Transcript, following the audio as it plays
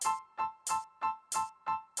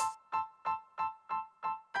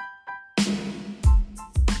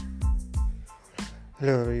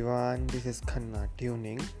Hello everyone, this is Khanna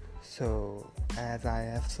tuning. So, as I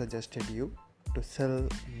have suggested you to sell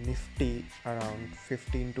Nifty around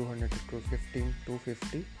 15200 to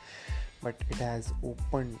 15250, but it has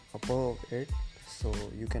opened above it, so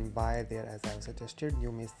you can buy there as I have suggested.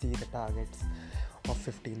 You may see the targets of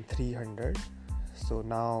 15300. So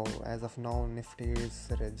now, as of now, Nifty is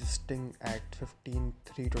registering at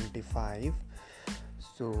 15325.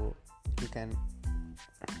 So you can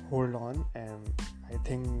hold on, and I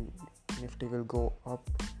think Nifty will go up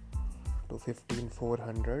to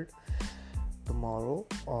 15400 tomorrow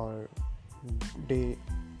or day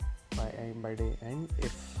by day end.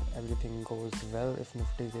 If everything goes well, if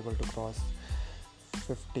Nifty is able to cross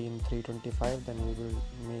 15325, then we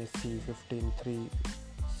may see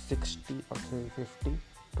 15360 or 350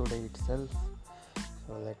 today itself.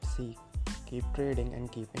 So let's see. Keep trading and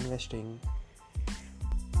keep investing.